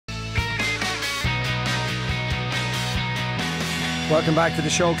Welcome back to the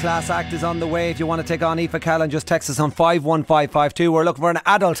show. Class Act is on the way. If you want to take on Aoife Callan, just text us on 51552. We're looking for an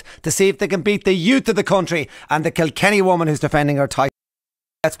adult to see if they can beat the youth of the country and the Kilkenny woman who's defending her title.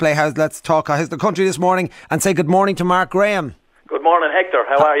 Let's talk How's the Country this morning and say good morning to Mark Graham. Good morning, Hector.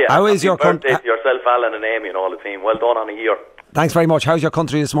 How are you? How is your country? Yourself, Alan and Amy and all the team. Well done on a year. Thanks very much. How's your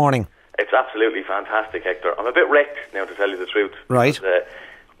country this morning? It's absolutely fantastic, Hector. I'm a bit wrecked now, to tell you the truth. Right. Because,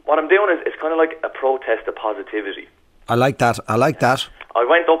 what I'm doing is it's kind of like a protest of positivity. I like that. I I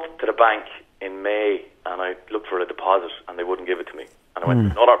went up to the bank in May and I looked for a deposit and they wouldn't give it to me. And I went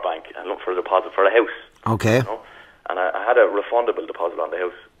to another bank and looked for a deposit for a house. Okay. You know? And I had a refundable deposit on the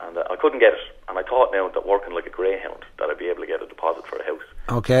house and I couldn't get it. And I thought now that working like a greyhound that I'd be able to get a deposit for a house.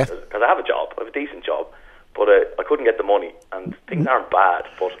 Okay. Because I have a job, I have a decent job, but I couldn't get the money. And things aren't bad,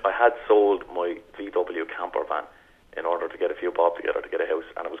 but I had sold my VW camper van in order to get a few bob together to get a house,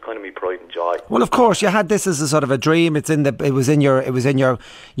 and it was kind of me pride and joy. Well, of course, you had this as a sort of a dream. It was in your,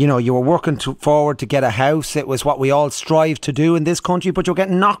 you know, you were working forward to get a house. It was what we all strive to do in this country, but you're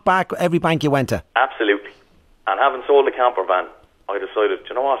getting knocked back every bank you went to. Absolutely. And having sold the camper van, I decided,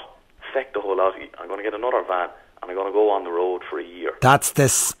 you know what, feck the whole lot. I'm going to get another van, and I'm going to go on the road for a year. That's the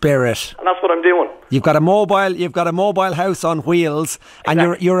spirit. And that's what I'm doing. You've got a mobile house on wheels, exactly.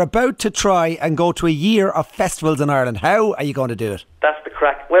 And you're about to try and go to a year of festivals in Ireland. How are you going to do it? That's the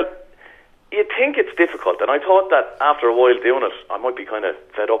crack. Well, you think it's difficult, and I thought that after a while doing it, I might be kind of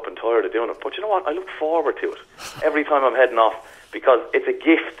fed up and tired of doing it. But you know what? I look forward to it every time I'm heading off, because it's a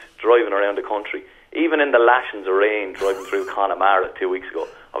gift driving around the country. Even in the lashings of rain driving through Connemara 2 weeks ago,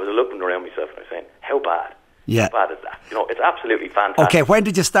 I was looking around myself and I was saying, how bad? Yeah. How bad is that? You know, it's absolutely fantastic. Okay, when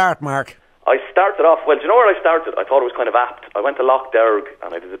did you start, Mark? I started off, well, do you know where I started? I thought it was kind of apt. I went to Lough Derg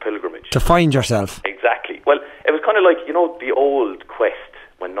and I did a pilgrimage. To find yourself? Exactly. Well, it was kind of like, you know, the old quest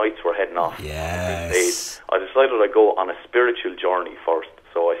when knights were heading off. Yes. I decided I'd go on a spiritual journey first.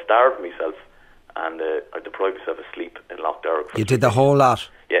 So I starved myself and I deprived myself of sleep in Lough Derg. You did the whole lot?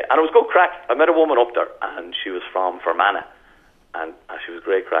 Yeah, and it was good crack. I met a woman up there and she was from Fermanagh. And she was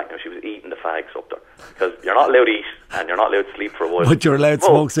great crack. Now, she was eating the fags up there, because you're not allowed to eat and you're not allowed to sleep for a while. But you're allowed to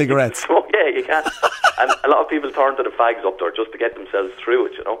smoke cigarettes. Yeah, you can. And a lot of people turn to the fags up there just to get themselves through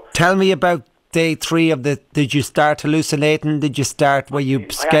it, you know. Tell me about day 3 of the... Did you start hallucinating? Did you start... Were you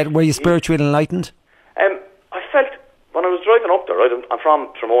spiritually enlightened? I felt... When I was driving up there, right, I'm from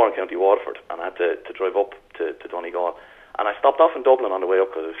Tremor in County Waterford, and I had to drive up to Donegal. And I stopped off in Dublin on the way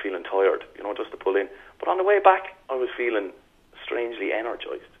up because I was feeling tired, you know, just to pull in. But on the way back, I was feeling strangely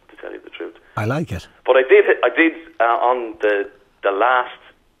energised, to tell you the truth. I like it. But I did on the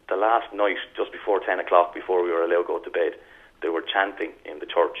last night, just before 10 o'clock, before we were allowed to go to bed, they were chanting in the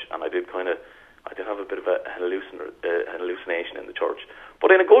church, and I did have a bit of a hallucination in the church,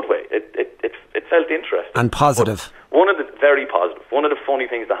 but in a good way. It felt interesting and positive. Very positive. One of the funny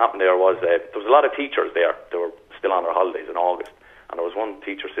things that happened there was there was a lot of teachers there. They were still on their holidays in August, and there was one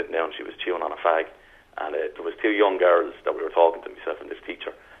teacher sitting down. She was chewing on a fag. And there was 2 young girls that we were talking to, myself and this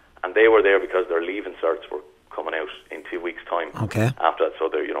teacher, and they were there because their leaving certs were coming out in 2 weeks' time. Okay. After that, so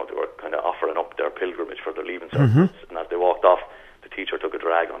they were kind of offering up their pilgrimage for their leaving certs. And as they walked off, the teacher took a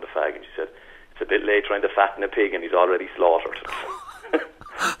drag on the fag, and she said, "It's a bit late trying to fatten a pig, and he's already slaughtered." I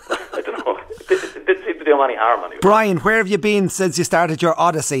don't know. It didn't seem to do him any harm anyway. Brian, where have you been since you started your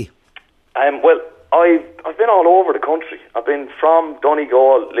odyssey? Well, I've been all over the country. I've been from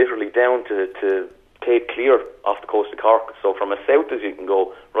Donegal, literally down to Cape Clear off the coast of Cork. So from as south as you can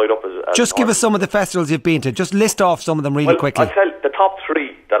go, right up as just give us some of the festivals you've been to. Just list off some of them really quickly. I'll tell you the top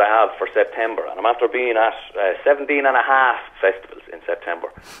 3 that I have for September, and I'm after being at 17 and a half festivals in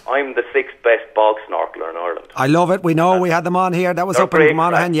September. I'm the 6th best bog snorkeler in Ireland. I love it. We know, we had them on here. That was up in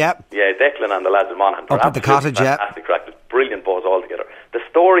Monaghan, yeah. Yeah, Declan and the lads in Monaghan. Up at the cottage, fantastic crack. Brilliant buzz altogether. The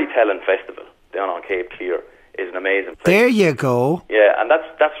Storytelling Festival down on Cape Clear is an amazing place. There you go. Yeah, and that's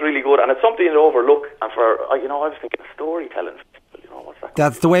really good, and it's something to overlook. And for I was thinking storytelling festival, you know, what's that?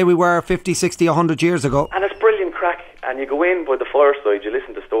 That's the way we were 50, 60, 100 years ago. And it's brilliant crack. And you go in by the fireside, you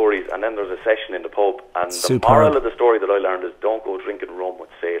listen to stories, and then there's a session in the pub. And the moral of the story that I learned is don't go drinking rum with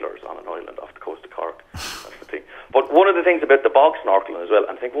sailors on an island off the coast of Cork. That's the thing. But one of the things about the bog snorkeling as well,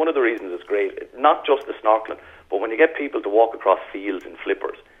 and I think one of the reasons it's great, not just the snorkeling, but when you get people to walk across fields in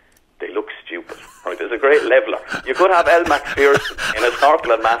flippers, they look stupid. Right? There's a great leveller. You could have Elle Macpherson in a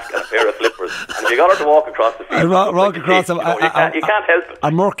snorkeling mask and a pair of flippers, and you got her to walk across the field. Walk across you can't help it.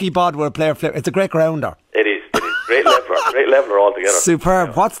 A murky bod will play a flip. It's a great grounder. It is. Great leveller altogether. Superb.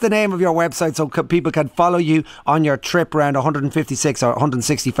 Yeah. What's the name of your website so people can follow you on your trip around 156 or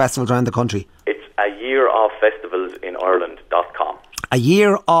 160 festivals around the country? It's ayearofFestivalsInIreland.com. A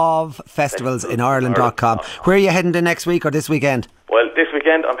year of festivals in Ireland.com. Where are you heading to next week or this weekend? Well, this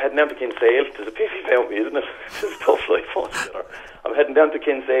weekend I'm heading down to Kinsale. There's a pity about me, isn't it? This is tough life. I'm heading down to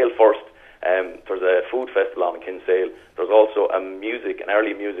Kinsale first. There's a food festival on in Kinsale. There's also an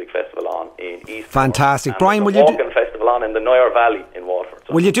early music festival on in East. Fantastic. Brian, will you do... walking festival on in the Noir Valley in Waterford.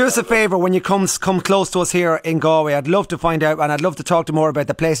 So will you do us a favour when you come close to us here in Galway? I'd love to find out, and I'd love to talk to more about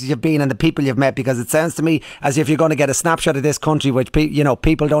the places you've been and the people you've met, because it sounds to me as if you're going to get a snapshot of this country which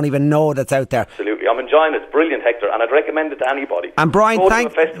people don't even know that's out there. Absolutely. I'm enjoying it. It's brilliant, Hector, and I'd recommend it to anybody. And Brian,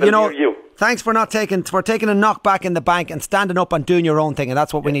 thanks for taking a knock back in the bank and standing up and doing your own thing, and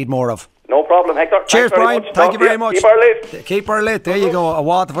that's what we need more of. No problem, Hector. Cheers, Brian. Thank you very much. Keep her lit. Keep her lit. There you go. A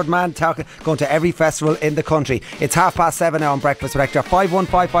Waterford man going to every festival in the country. It's 7:30 now on Breakfast with Hector.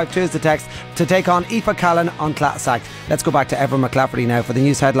 51552 is the text to take on Aoife Callan on Class Act. Let's go back to Evan McClafferty now for the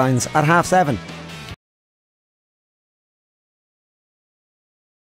news headlines at 7:30.